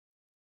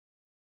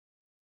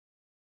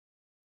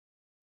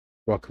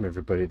Welcome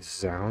everybody, this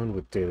is Alan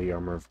with Daily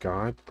Armour of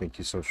God. Thank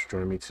you so much for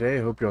joining me today.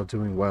 I hope you're all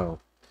doing well.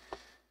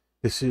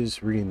 This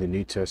is reading the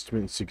New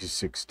Testament in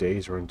 66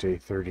 days. We're on day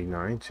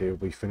 39. Today we'll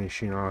be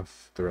finishing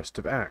off the rest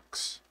of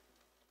Acts.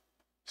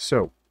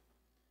 So,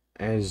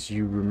 as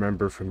you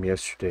remember from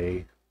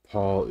yesterday,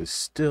 Paul is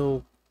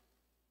still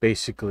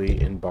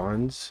basically in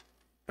bonds,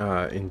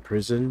 in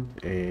prison,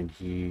 and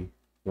he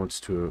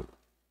wants to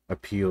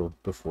appeal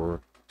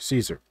before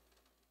Caesar.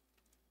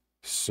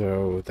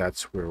 So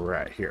that's where we're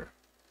at here.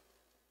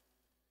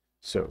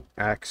 So,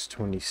 Acts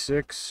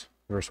 26,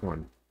 verse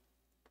 1.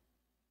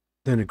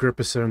 Then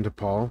Agrippa said unto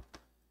Paul,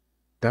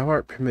 Thou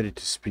art permitted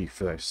to speak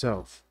for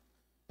thyself.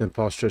 Then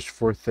Paul stretched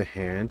forth the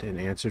hand, and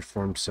answered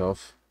for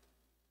himself,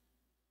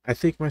 I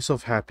think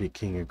myself happy,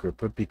 King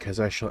Agrippa, because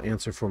I shall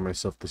answer for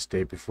myself this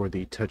day before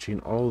thee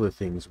touching all the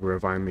things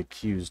whereof I am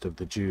accused of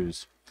the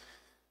Jews,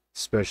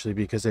 especially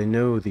because I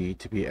know thee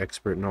to be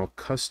expert in all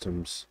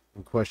customs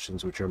and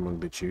questions which are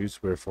among the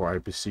Jews, wherefore I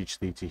beseech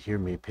thee to hear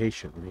me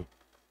patiently.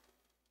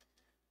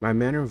 My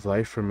manner of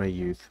life from my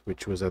youth,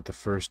 which was at the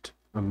first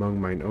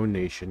among mine own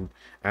nation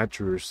at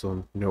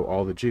Jerusalem, know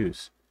all the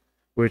Jews,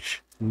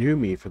 which knew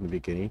me from the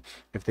beginning,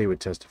 if they would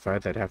testify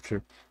that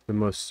after the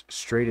most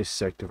straitest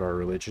sect of our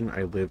religion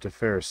I lived a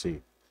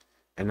Pharisee.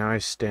 And now I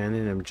stand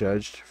and am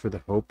judged for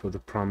the hope of the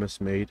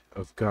promise made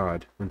of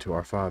God unto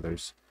our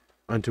fathers,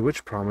 unto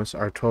which promise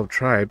our 12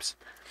 tribes,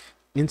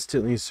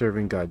 instantly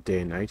serving God day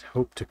and night,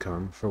 hope to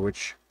come, for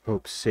which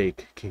hope's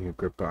sake, King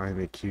Agrippa, I am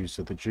accused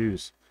of the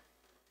Jews.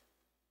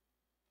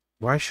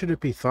 Why should it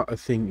be thought a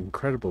thing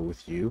incredible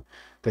with you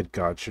that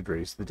God should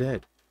raise the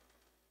dead?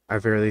 I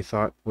verily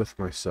thought with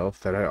myself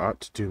that I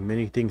ought to do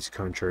many things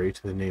contrary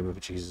to the name of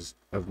Jesus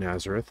of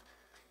Nazareth,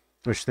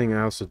 which thing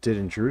I also did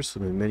in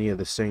Jerusalem, and many of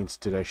the saints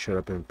did I shut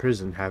up in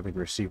prison, having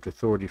received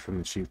authority from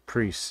the chief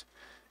priests.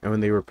 And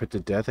when they were put to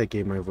death, I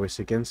gave my voice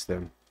against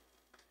them.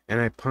 And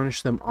I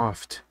punished them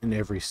oft in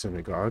every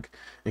synagogue,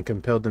 and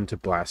compelled them to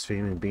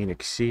blaspheme, and being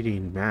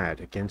exceeding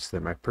mad against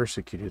them, I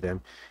persecuted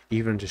them,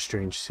 even to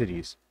strange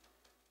cities.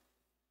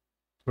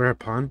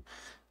 Whereupon,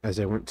 as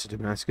I went to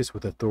Damascus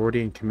with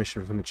authority and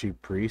commission from the chief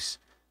priests,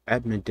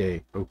 at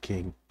midday, O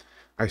king,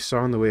 I saw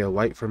on the way a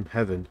light from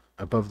heaven,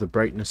 above the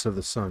brightness of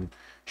the sun,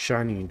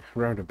 shining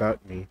round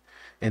about me,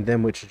 and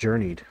them which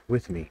journeyed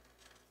with me.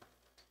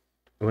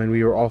 And when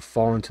we were all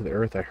fallen to the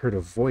earth, I heard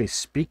a voice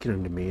speaking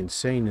unto me, and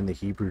saying in the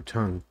Hebrew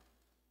tongue,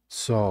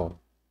 Saul,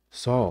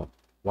 Saul,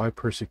 why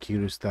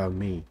persecutest thou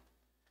me?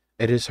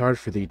 It is hard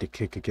for thee to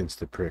kick against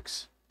the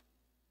pricks.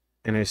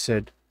 And I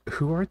said,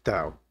 Who art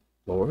thou,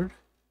 Lord?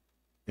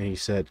 And he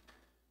said,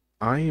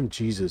 I am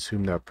Jesus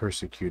whom thou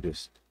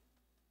persecutest.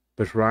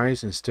 But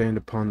rise and stand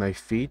upon thy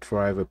feet, for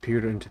I have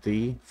appeared unto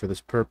thee for this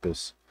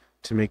purpose,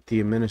 to make thee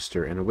a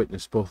minister and a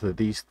witness both of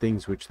these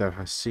things which thou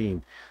hast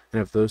seen,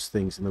 and of those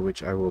things in the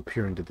which I will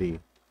appear unto thee,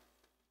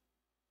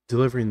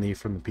 delivering thee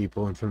from the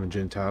people and from the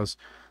Gentiles,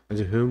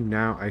 unto whom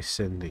now I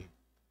send thee,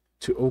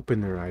 to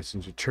open their eyes,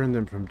 and to turn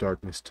them from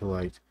darkness to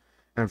light,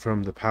 and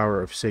from the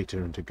power of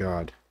Satan unto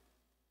God,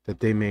 that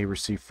they may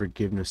receive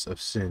forgiveness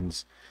of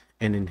sins,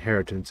 and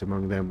inheritance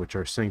among them which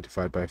are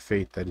sanctified by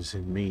faith that is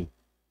in me.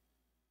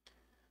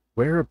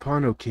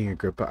 Whereupon, O King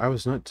Agrippa, I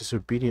was not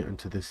disobedient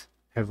unto this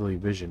heavenly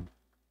vision,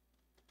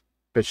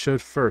 but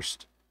showed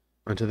first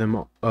unto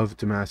them of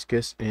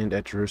Damascus and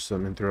at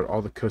Jerusalem and throughout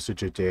all the coast of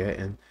Judea,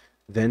 and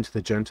then to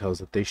the Gentiles,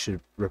 that they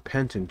should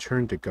repent and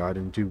turn to God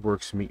and do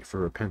works meet for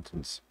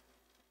repentance.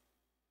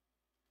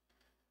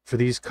 For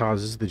these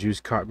causes the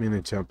Jews caught me in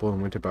the temple and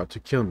went about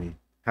to kill me.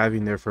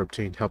 Having therefore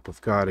obtained help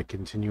of God, I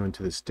continue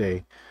unto this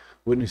day,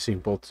 witnessing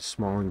both to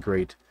small and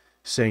great,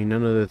 saying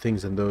none other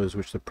things than those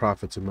which the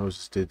prophets of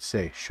Moses did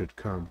say should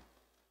come,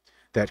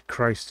 that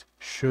Christ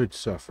should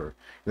suffer,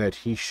 and that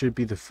he should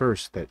be the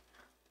first that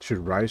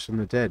should rise from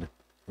the dead,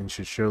 and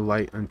should show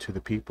light unto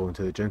the people and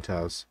to the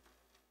Gentiles.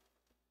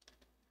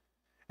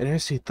 And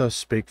as he thus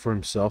spake for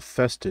himself,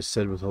 Festus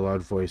said with a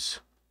loud voice,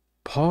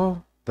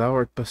 Paul, thou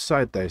art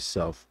beside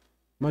thyself,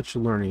 much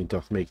learning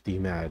doth make thee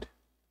mad.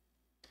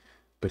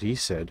 But he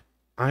said,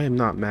 I am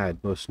not mad,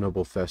 most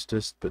noble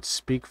Festus, but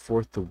speak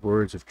forth the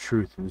words of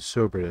truth and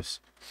soberness.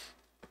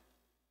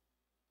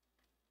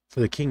 For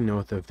the king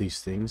knoweth of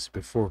these things,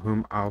 before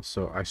whom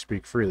also I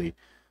speak freely.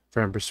 For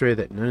I am persuaded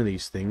that none of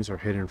these things are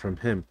hidden from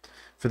him,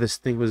 for this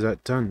thing was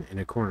not done in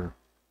a corner.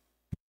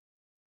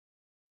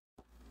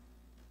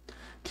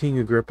 King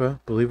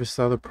Agrippa, believest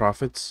thou the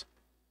prophets?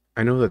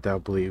 I know that thou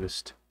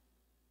believest.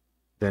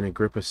 Then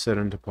Agrippa said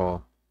unto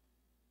Paul,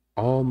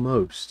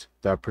 Almost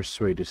thou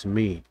persuadest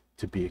me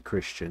to be a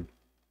Christian.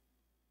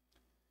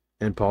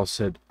 And Paul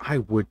said, I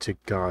would to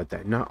God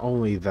that not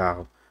only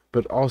thou,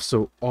 but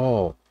also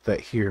all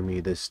that hear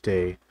me this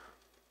day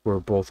were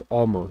both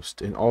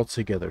almost and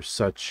altogether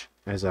such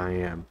as I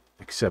am,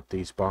 except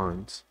these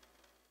bonds.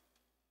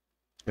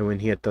 And when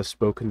he had thus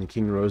spoken, the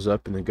king rose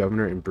up, and the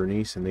governor and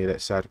Bernice, and they that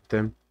sat with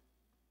them.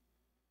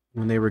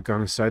 When they were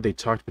gone aside, they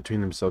talked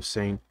between themselves,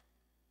 saying,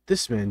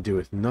 This man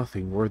doeth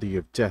nothing worthy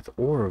of death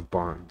or of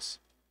bonds.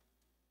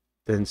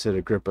 Then said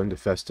Agrippa unto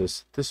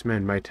Festus, This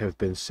man might have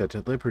been set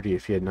at liberty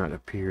if he had not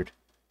appeared.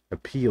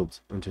 appealed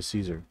unto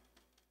Caesar.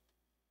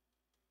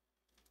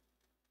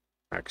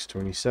 Acts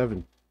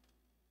 27.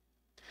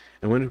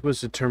 And when it was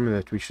determined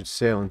that we should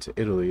sail into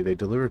Italy, they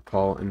delivered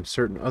Paul and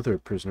certain other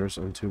prisoners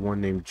unto one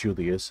named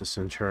Julius, a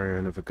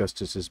centurion of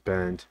Augustus's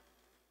band.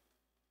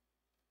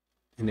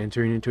 And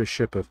entering into a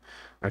ship of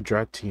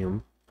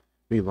Adramyttium,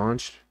 we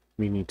launched,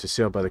 meaning to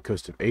sail by the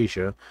coast of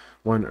Asia,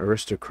 one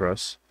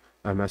Aristarchus,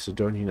 a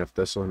Macedonian of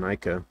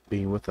Thessalonica,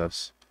 being with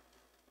us.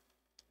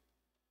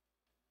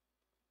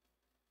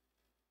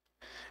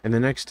 And the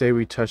next day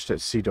we touched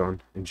at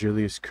Sidon, and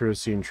Julius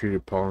courteously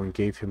entreated Paul, and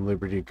gave him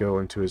liberty to go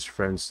unto his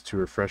friends to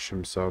refresh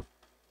himself.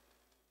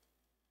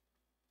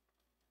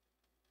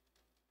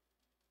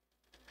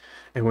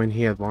 And when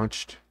he had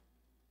launched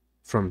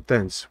from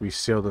thence, we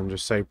sailed under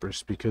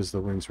Cyprus, because the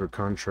winds were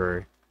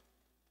contrary.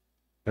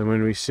 And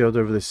when we sailed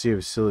over the sea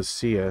of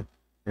Cilicia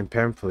and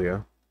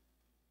Pamphylia,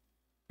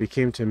 we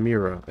came to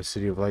Myra, a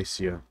city of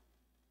Lycia.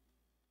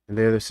 And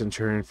there the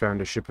centurion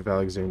found a ship of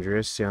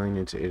Alexandria sailing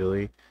into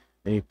Italy,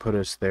 and he put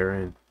us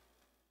therein.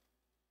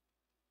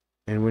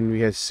 And when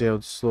we had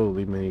sailed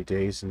slowly many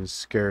days, and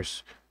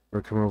scarce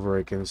were come over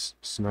against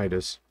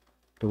Cnidus,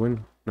 the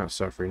wind not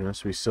suffering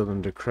us, we sailed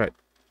into Crete,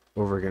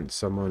 over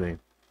against Salmone.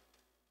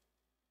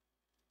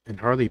 And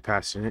hardly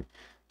passing it,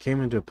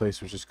 came into a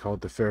place which is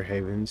called the Fair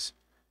Havens,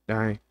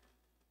 nigh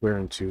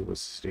whereunto was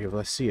the city of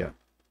Lycia.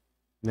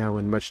 Now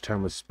when much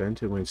time was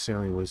spent, and when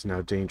sailing was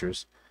now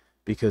dangerous,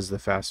 because the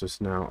fast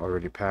was now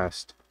already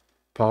past,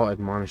 Paul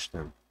admonished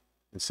them,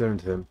 and said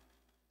unto them,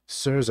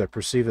 Sirs, I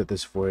perceive that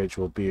this voyage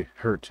will be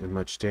hurt and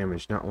much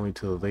damage, not only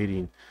to the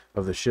lading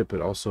of the ship,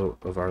 but also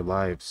of our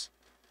lives.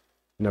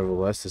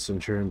 Nevertheless, the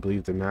centurion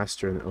believed the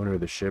master and the owner of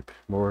the ship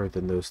more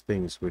than those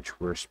things which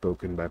were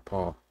spoken by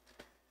Paul.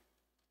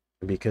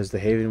 And because the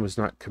haven was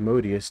not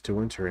commodious to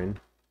winter in,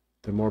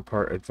 the more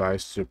part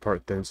advised to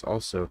depart thence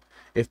also,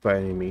 if by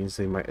any means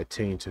they might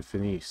attain to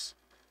Phoenice,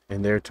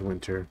 and there to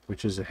winter,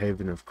 which is a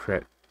haven of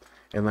Crete,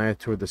 and lieth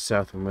toward the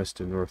south and west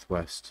and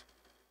northwest.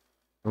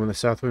 And when the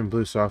south wind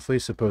blew softly,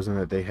 supposing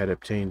that they had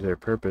obtained their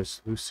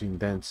purpose, loosing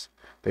thence,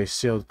 they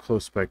sailed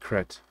close by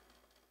Crete.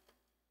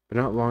 But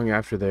not long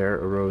after there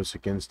arose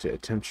against it a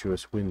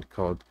tempestuous wind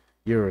called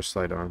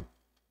Euroslydon.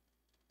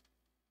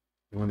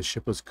 And when the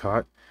ship was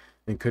caught,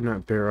 and could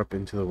not bear up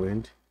into the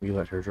wind, we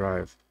let her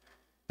drive.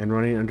 And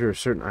running under a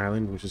certain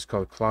island, which is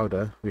called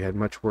Clauda, we had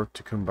much work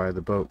to come by the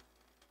boat.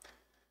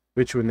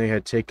 Which when they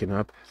had taken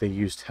up, they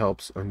used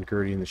helps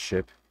ungirding the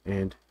ship,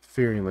 and,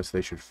 fearing lest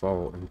they should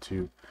fall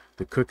into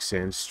the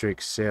quicksand,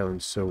 strake sail,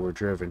 and so were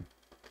driven.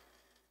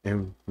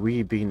 And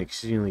we, being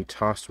exceedingly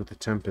tossed with the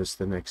tempest,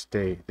 the next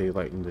day they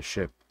lightened the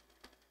ship.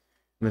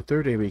 And the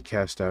third day we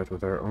cast out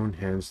with our own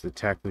hands the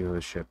tackling of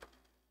the ship.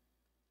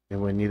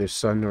 And when neither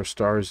sun nor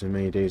stars in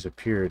many days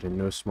appeared, and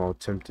no small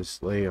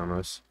tempest lay on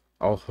us,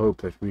 all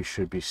hope that we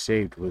should be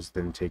saved was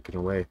then taken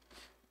away.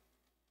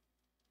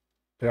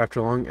 But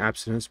after long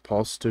abstinence,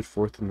 Paul stood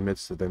forth in the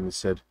midst of them, and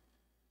said,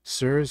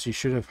 Sirs, ye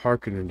should have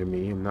hearkened unto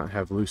me, and not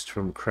have loosed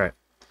from Crete,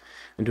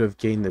 and to have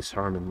gained this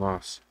harm and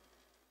loss.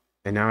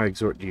 And now I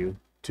exhort you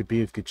to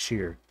be of good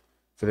cheer,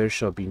 for there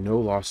shall be no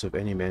loss of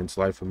any man's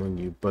life among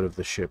you, but of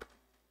the ship.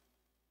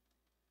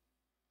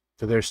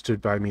 For there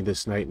stood by me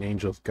this night an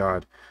angel of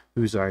God,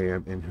 whose I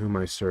am, and whom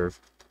I serve,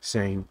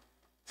 saying,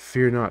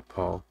 Fear not,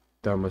 Paul,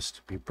 thou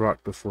must be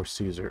brought before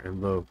Caesar,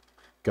 and lo,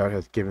 God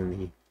hath given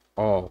thee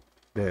all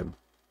them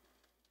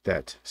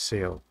that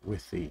sail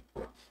with thee.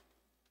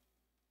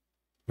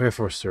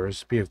 Wherefore,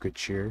 sirs, be of good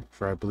cheer,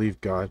 for I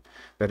believe God,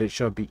 that it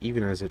shall be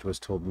even as it was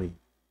told me.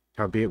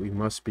 Howbeit we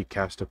must be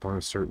cast upon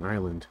a certain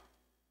island.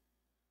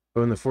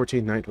 But when the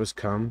 14th night was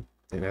come,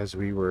 and as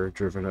we were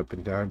driven up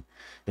and down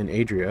in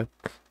Adria,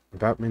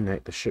 about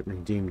midnight the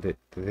shipmen deemed it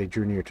that they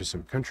drew near to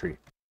some country,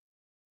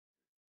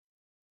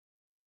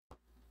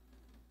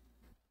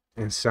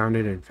 and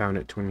sounded and found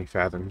it 20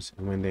 fathoms,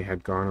 and when they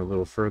had gone a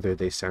little further,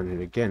 they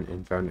sounded again,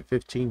 and found it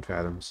 15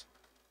 fathoms.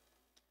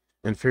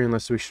 And fearing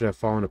lest we should have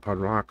fallen upon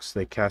rocks,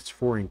 they cast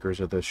 4 anchors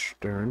out of the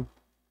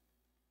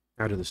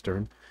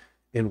stern,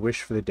 and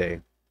wished for the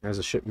day. As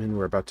the shipmen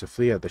were about to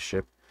flee out of the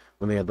ship,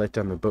 when they had let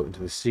down the boat into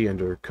the sea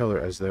under color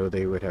as though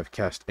they would have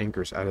cast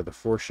anchors out of the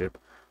foreship,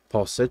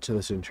 Paul said to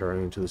the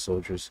centurion and to the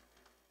soldiers,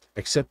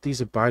 Except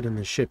these abide in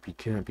the ship, ye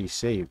cannot be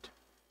saved.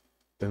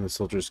 Then the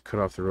soldiers cut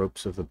off the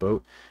ropes of the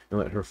boat, and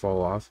let her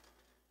fall off.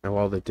 And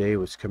while the day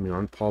was coming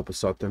on, Paul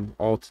besought them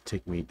all to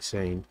take meat,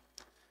 saying,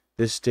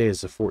 This day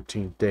is the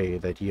 14th day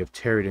that ye have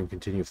tarried and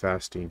continued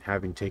fasting,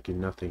 having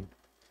taken nothing.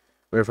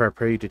 Wherefore I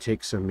pray you to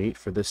take some meat,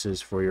 for this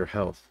is for your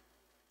health.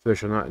 For there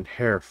shall not an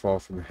hair fall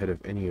from the head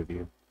of any of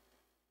you.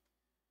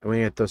 And when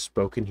he had thus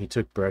spoken, he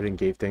took bread and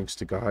gave thanks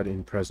to God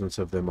in presence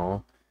of them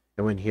all.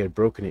 And when he had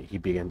broken it, he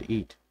began to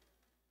eat.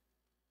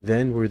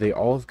 Then were they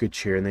all of good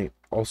cheer, and they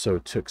also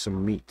took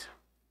some meat.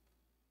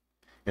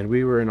 And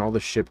we were in all the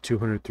ship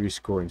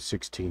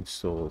 216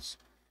 souls.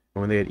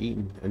 And when they had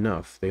eaten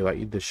enough, they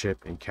lightened the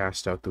ship, and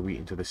cast out the wheat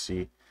into the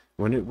sea.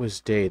 When it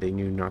was day, they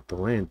knew not the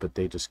land, but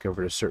they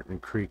discovered a certain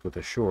creek with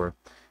a shore,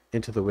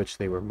 into the which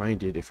they were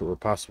minded, if it were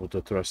possible,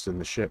 to thrust in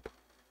the ship.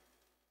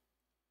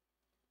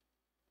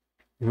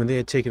 And when they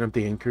had taken up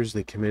the anchors,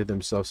 they committed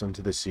themselves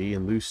unto the sea,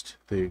 and loosed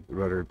the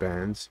rudder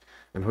bands,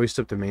 and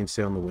hoisted up the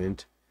mainsail in the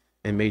wind,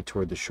 and made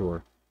toward the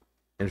shore.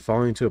 And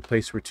falling to a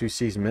place where two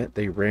seas met,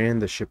 they ran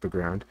the ship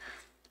aground,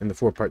 and the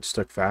forepart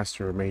stuck fast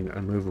and remained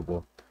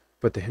unmovable.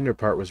 But the hinder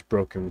part was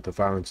broken with the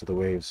violence of the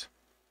waves.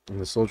 And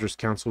the soldiers'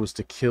 counsel was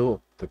to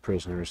kill the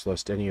prisoners,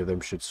 lest any of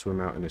them should swim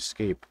out and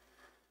escape.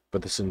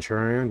 But the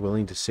centurion,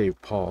 willing to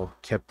save Paul,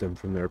 kept them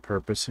from their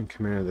purpose, and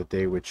commanded that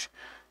they which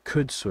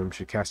could swim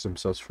should cast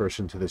themselves first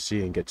into the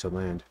sea and get to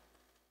land.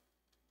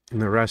 And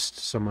the rest,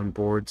 some on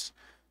boards,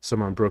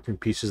 some on broken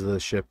pieces of the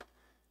ship,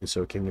 and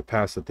so it came to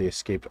pass that they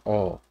escaped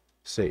all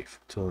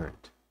safe to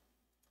land.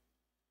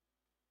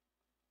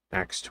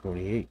 Acts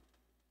 28.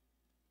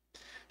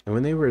 And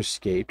when they were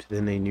escaped,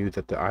 then they knew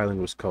that the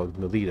island was called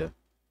Melita.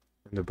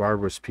 And the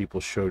barbarous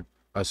people showed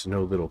us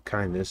no little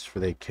kindness,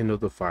 for they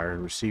kindled the fire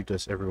and received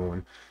us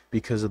everyone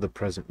because of the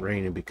present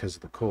rain and because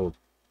of the cold.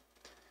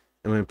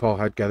 And when Paul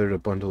had gathered a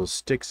bundle of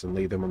sticks and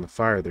laid them on the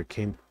fire, there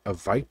came a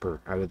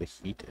viper out of the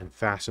heat and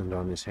fastened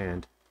on his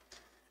hand.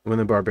 And when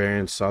the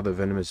barbarians saw the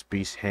venomous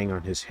beast hang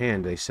on his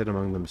hand, they said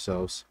among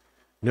themselves,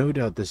 No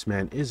doubt this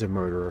man is a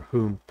murderer,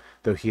 whom,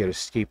 though he had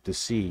escaped the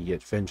sea,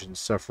 yet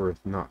vengeance suffereth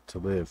not to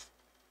live.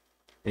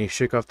 And he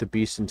shook off the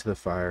beast into the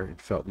fire,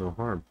 and felt no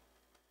harm.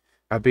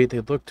 Howbeit they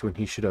looked when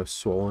he should have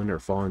swollen or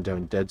fallen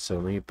down dead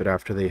suddenly, but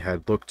after they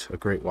had looked a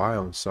great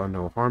while and saw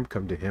no harm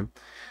come to him,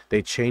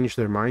 they changed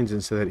their minds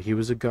and said that he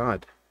was a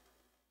god.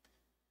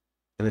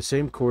 And the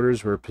same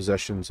quarters were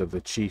possessions of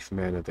the chief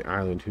man of the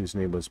island, whose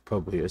name was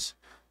Publius,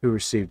 who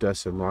received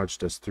us and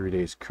lodged us 3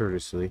 days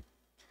courteously.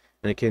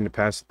 And it came to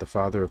pass that the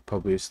father of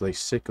Publius lay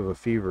sick of a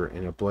fever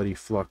and a bloody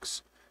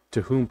flux,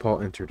 to whom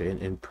Paul entered in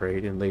and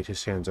prayed and laid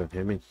his hands on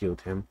him and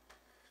healed him.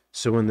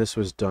 So when this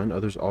was done,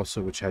 others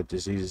also which had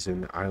diseases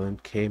in the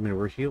island came and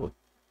were healed,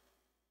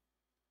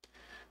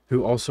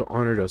 who also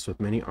honored us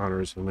with many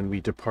honors, and when we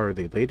departed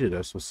they laded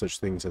us with such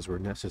things as were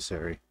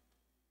necessary.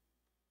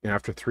 And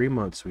after 3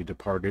 months we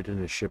departed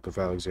in a ship of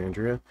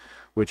Alexandria,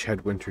 which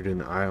had wintered in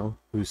the isle,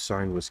 whose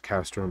sign was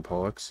Castor and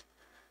Pollux.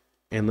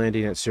 And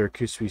landing at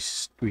Syracuse,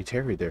 we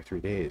tarried there 3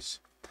 days.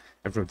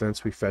 And from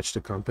thence we fetched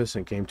a compass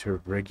and came to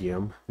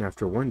Rhegium. And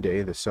after 1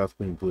 day the south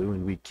wind blew,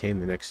 and we came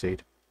the next day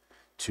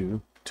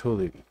to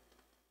Ptolemy,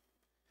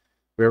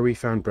 where we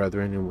found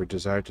brethren, and were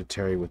desired to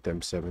tarry with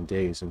them 7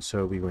 days. And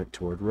so we went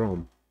toward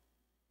Rome.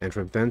 And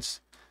from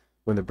thence,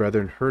 when the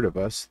brethren heard of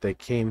us, they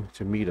came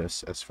to meet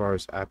us as far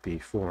as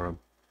Appii Forum,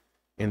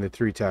 and the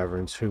 3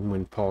 taverns, whom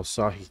when Paul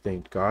saw he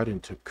thanked God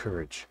and took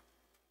courage.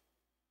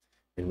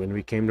 And when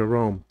we came to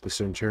Rome, the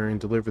centurion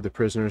delivered the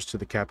prisoners to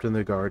the captain of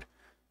the guard,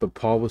 but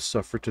Paul was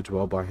suffered to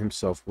dwell by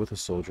himself with a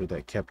soldier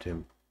that kept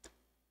him.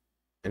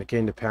 And it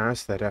came to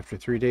pass that after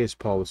 3 days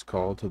Paul was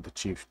called to the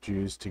chief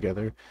Jews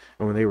together,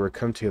 and when they were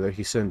come together,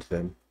 he said to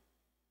them,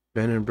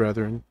 Men and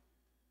brethren,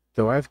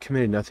 though I have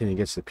committed nothing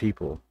against the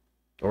people,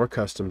 or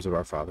customs of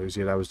our fathers,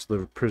 yet I was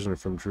delivered prisoner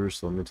from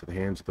Jerusalem into the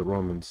hands of the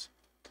Romans,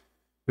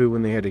 who,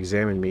 when they had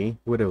examined me,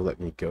 would have let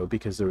me go,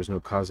 because there was no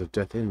cause of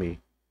death in me.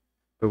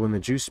 But when the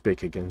Jews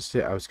spake against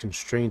it, I was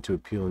constrained to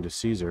appeal unto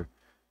Caesar,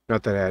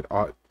 not that I had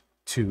aught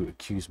to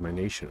accuse my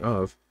nation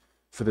of.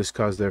 For this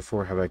cause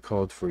therefore have I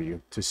called for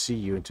you, to see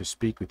you and to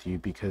speak with you,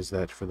 because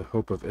that for the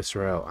hope of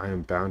Israel I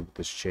am bound with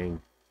this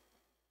chain.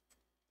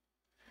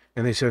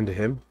 And they said unto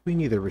him, We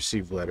neither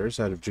received letters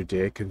out of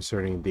Judea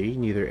concerning thee,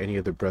 neither any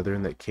of the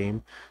brethren that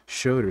came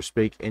showed or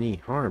spake any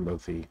harm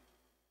of thee.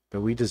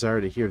 But we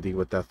desire to hear thee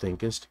what thou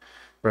thinkest,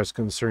 for as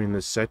concerning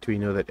this sect we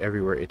know that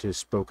everywhere it is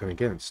spoken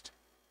against.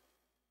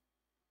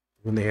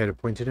 When they had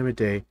appointed him a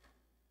day,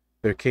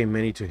 there came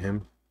many to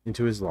him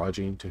into his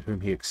lodging, to whom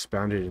he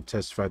expounded and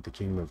testified the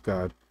kingdom of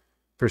God,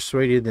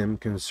 persuaded them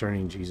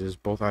concerning Jesus,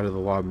 both out of the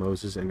law of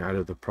Moses and out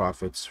of the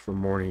prophets, from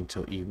morning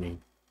till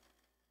evening.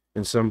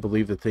 And some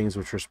believed the things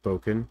which were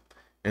spoken,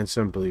 and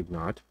some believed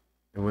not.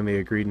 And when they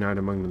agreed not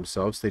among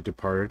themselves, they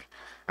departed.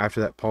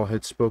 After that Paul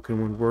had spoken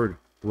one word,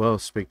 well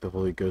spake the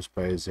Holy Ghost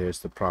by Isaiah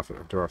the prophet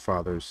unto our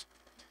fathers,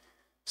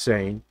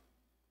 saying,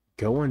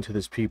 Go unto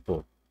this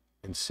people,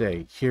 and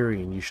say,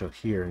 Hearing ye shall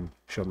hear, and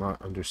shall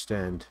not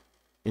understand,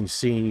 and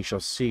seeing ye shall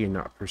see, and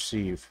not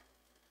perceive.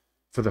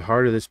 For the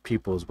heart of this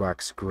people is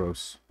waxed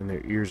gross, and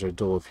their ears are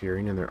dull of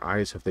hearing, and their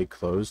eyes have they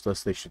closed,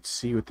 lest they should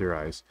see with their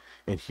eyes,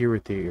 and hear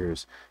with their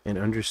ears, and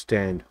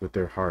understand with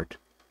their heart,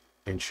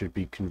 and should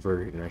be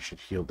converted, and I should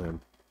heal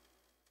them.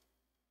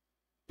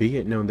 Be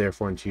it known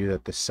therefore unto you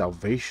that the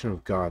salvation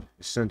of God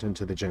is sent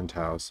unto the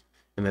Gentiles,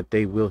 and that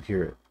they will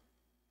hear it.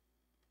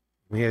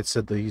 When he had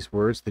said these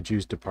words, the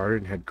Jews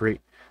departed, and had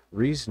great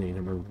reasoning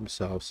among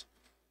themselves.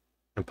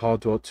 And Paul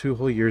dwelt 2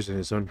 whole years in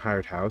his own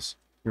hired house,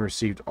 and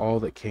received all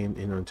that came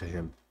in unto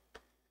him,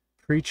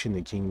 preaching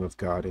the kingdom of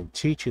God, and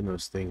teaching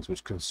those things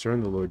which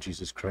concern the Lord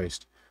Jesus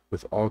Christ,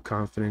 with all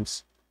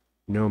confidence,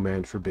 no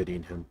man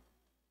forbidding him.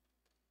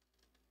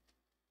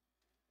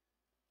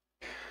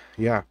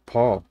 Yeah,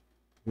 Paul.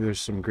 There's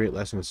some great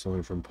lessons to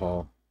learn from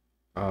Paul.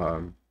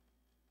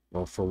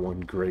 Well, for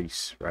one,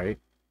 grace, right?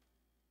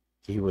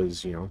 He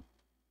was,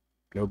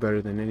 no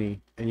better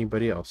than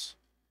anybody else.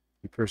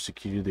 he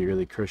persecuted the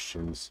early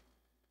Christians.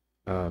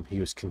 He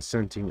was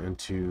consenting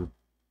unto,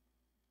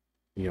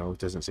 it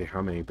doesn't say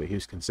how many, but he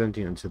was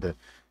consenting unto the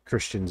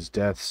Christians'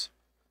 deaths,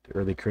 the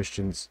early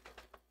Christians.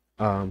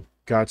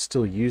 God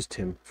still used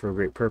him for a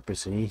great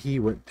purpose, and he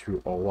went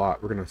through a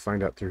lot. We're going to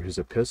find out through his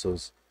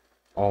epistles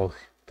all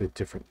the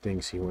different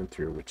things he went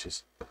through, which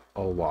is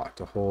a lot,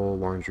 a whole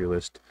laundry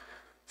list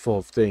full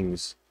of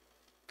things.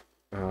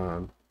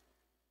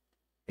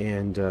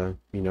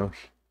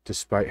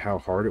 Despite how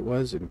hard it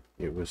was, and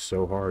it was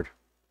so hard,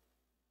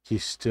 he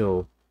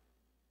still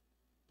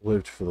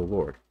lived for the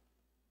Lord,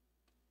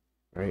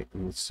 right?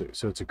 And so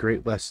it's a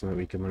great lesson that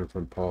we can learn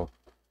from Paul,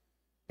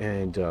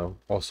 and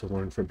also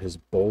learn from his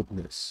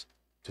boldness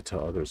to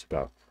tell others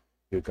about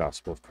the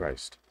gospel of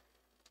Christ.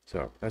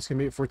 So that's going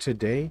to be it for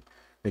today.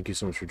 Thank you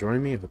so much for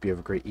joining me. I hope you have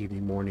a great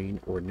evening, morning,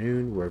 or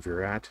noon, wherever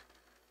you're at.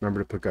 Remember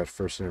to put God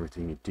first in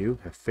everything you do.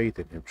 Have faith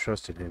in him,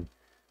 trust in him,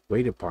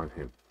 wait upon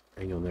him,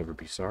 and you'll never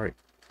be sorry.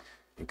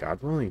 And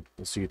God willing,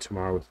 we'll see you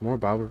tomorrow with more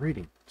Bible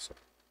reading. So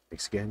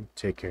thanks again,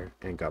 take care,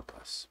 and God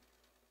bless.